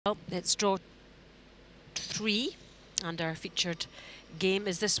Well, it's draw 3, and our featured game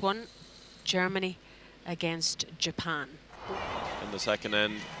is this one, Germany against Japan. In the second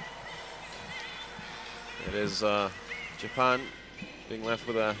end, it is Japan being left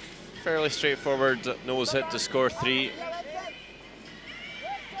with a fairly straightforward nose hit to score 3.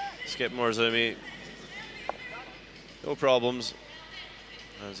 Skip Morizumi, no problems,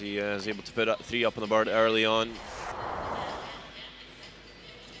 as he is able to put 3 up on the board early on.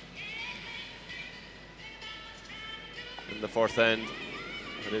 In the fourth end,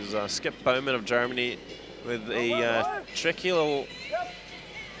 it is Skip Baumann of Germany with a tricky little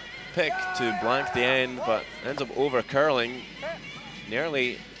pick to blank the end, but ends up over curling,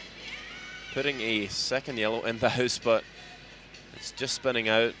 nearly putting a second yellow in the house, but it's just spinning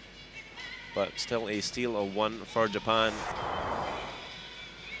out. But still a steal of 1 for Japan.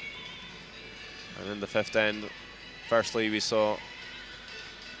 And in the fifth end, firstly we saw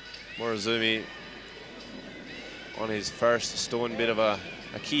Morizumi on his first stone, bit of a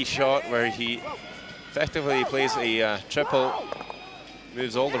key shot where he effectively plays a triple,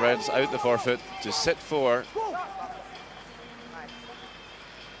 moves all the reds out the forefoot to sit 4.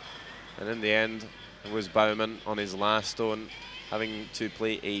 And in the end, it was Baumann on his last stone, having to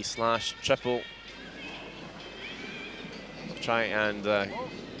play a slash triple to try and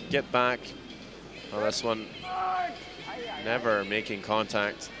get back. Well, this one never making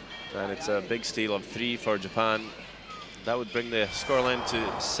contact, and it's a big steal of 3 for Japan. That would bring the scoreline to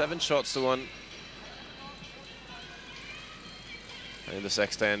 7-1. And in the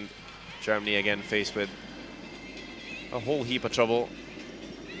sixth end, Germany again faced with a whole heap of trouble,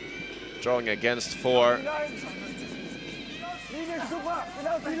 drawing against 4.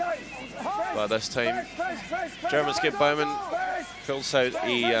 But this time, German Skip Baumann fills out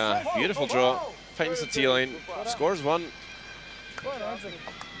a beautiful draw, finds the tee line, scores 1.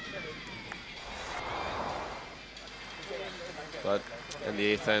 But in the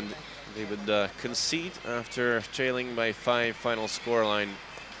eighth end, they would concede after trailing by 5. Final scoreline: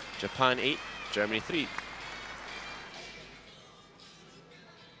 Japan 8, Germany 3.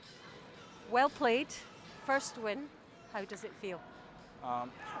 Well played. First win. How does it feel?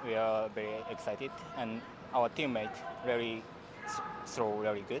 We are very excited, and our teammate really throw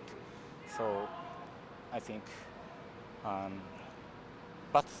really good. So I think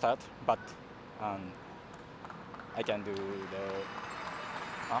bad start, but I can do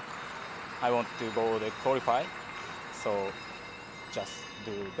the. I want to go the qualify, so just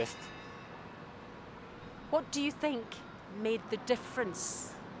do best. What do you think made the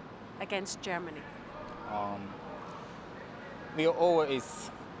difference against Germany? We always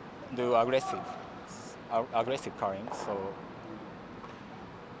do aggressive curling, so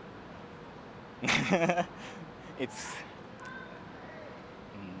it's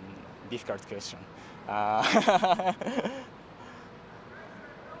difficult question.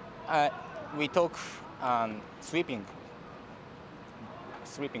 We talk sweeping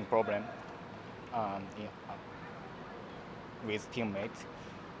problem with teammates.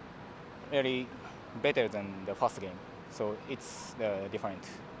 Really better than the first game, so it's different.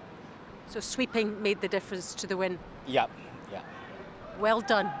 So sweeping made the difference to the win? Yeah, yeah. Well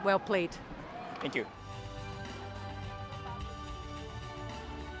done, well played. Thank you.